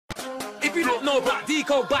If you don't know about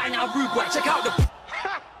Deco buying our rude boy, check out the...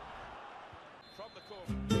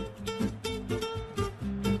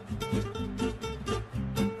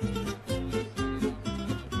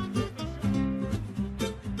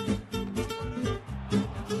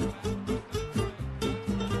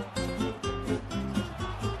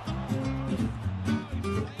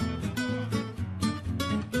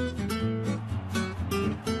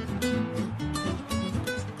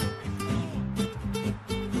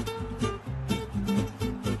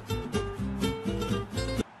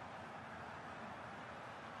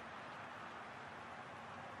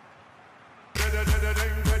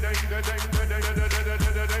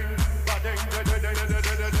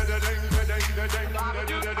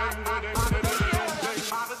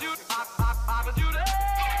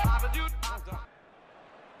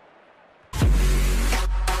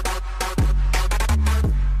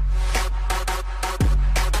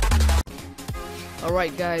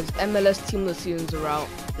 Alright guys, MLS Teamless seasons are out.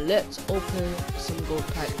 Let's open some gold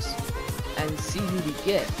packs and see who we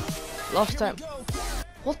get. Last time,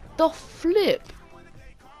 what the flip?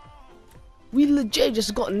 We legit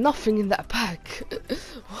just got nothing in that pack.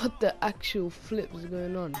 What the actual flip is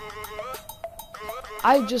going on?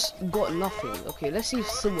 I just got nothing. Okay, let's see if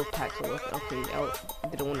silver packs are working. Okay, I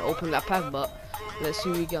didn't want to open that pack, but let's see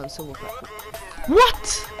what we get on silver pack.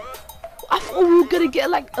 What? I thought we were gonna get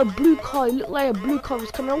like a blue card. It looked like a blue card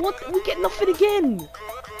was coming out. What? We get nothing again.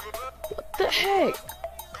 What the heck?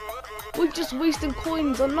 We're just wasting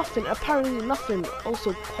coins on nothing. Apparently nothing.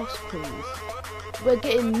 Also cost coins. We're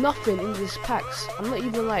getting nothing in these packs. I'm not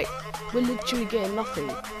even like, we're literally getting nothing.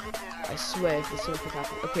 I swear if the same thing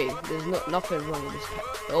happened. Okay, there's nothing wrong with this pack.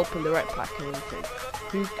 I opened the right pack and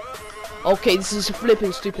everything. Okay, this is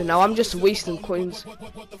flipping stupid now. I'm just wasting coins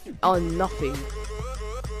on nothing.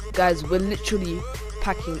 Guys, we're literally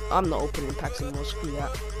packing. I'm not opening packs anymore. Screw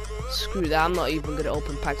that. Screw that. I'm not even gonna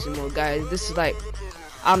open packs anymore, guys. This is like,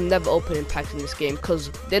 I'm never opening packs in this game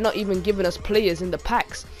because they're not even giving us players in the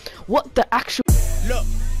packs. What the actual? Look,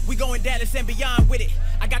 we going Dallas and beyond with it.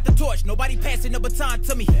 I got the torch, nobody passing the baton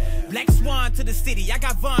to me. Black Swan to the city, I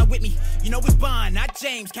got Vaughn with me. You know it's Bond, not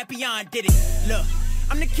James. Capion did it. Look,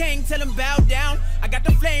 I'm the king, tell them bow down. I got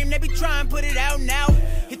the flame, they be trying put it out now.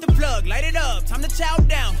 Hit the plug, light it up, time to chow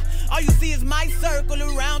down. All you see is my circle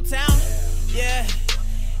around town. Yeah,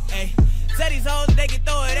 hey, tell these hoes they can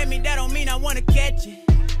throw it at me, that don't mean I wanna catch it.